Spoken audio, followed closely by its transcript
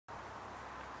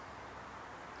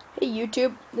Hey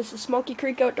YouTube, this is Smoky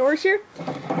Creek Outdoors here,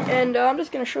 and I'm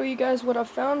just going to show you guys what I've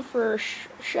found for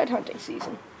shed hunting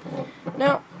season.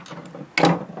 Now,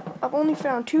 I've only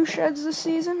found 2 sheds this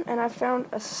season, and I found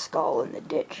a skull in the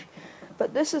ditch.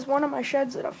 But this is one of my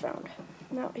sheds that I've found.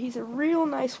 Now, he's a real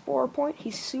nice 4-point.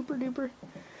 He's super duper,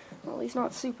 well, he's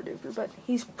not super duper, but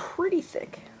he's pretty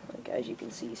thick. Like, as you can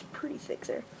see, he's pretty thick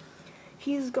there.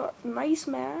 He's got nice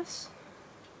mass.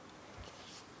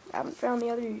 I haven't found the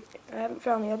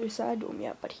other side to him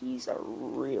yet, but he's a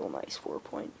real nice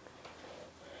 4-point.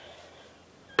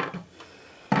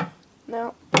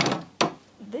 Now,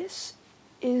 this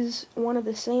is one of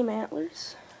the same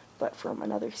antlers, but from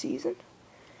another season.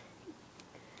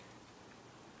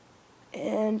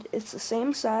 And it's the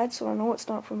same side, so I know it's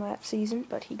not from that season,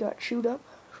 but he got chewed up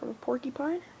from a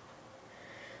porcupine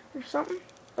or something.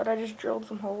 But I just drilled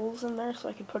some holes in there so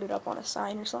I could put it up on a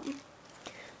sign or something.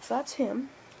 So that's him.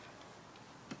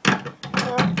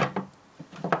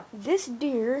 This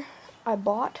deer I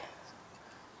bought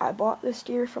this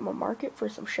deer from a market for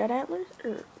some shed antlers,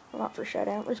 or not for shed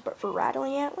antlers, but for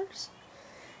rattling antlers.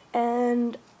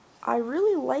 And I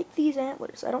really like these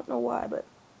antlers. I don't know why, but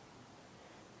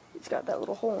it's got that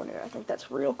little hole in it. I think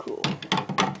that's real cool.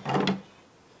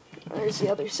 There's the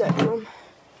other set to him.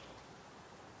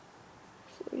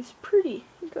 So he's pretty.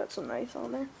 He's got some nice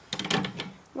on there.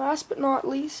 Last but not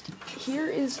least, here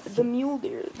is the mule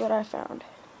deer that I found.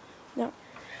 Now,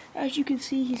 as you can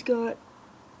see, he's got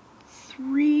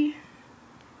 3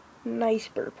 nice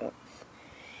burr points.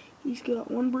 He's got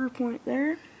 1 burr point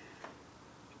there,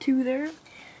 2 there,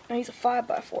 and he's a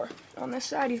 5x4. On this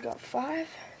side, he's got 5,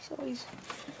 so he's,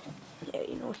 yeah,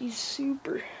 you know, he's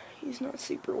not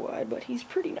super wide, but he's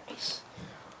pretty nice.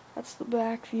 That's the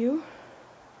back view.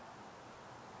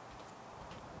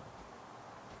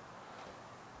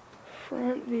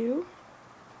 Front view.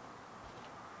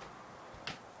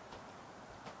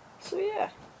 So yeah,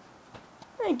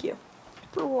 thank you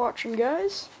for watching,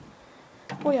 guys.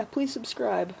 Oh yeah, please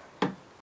subscribe.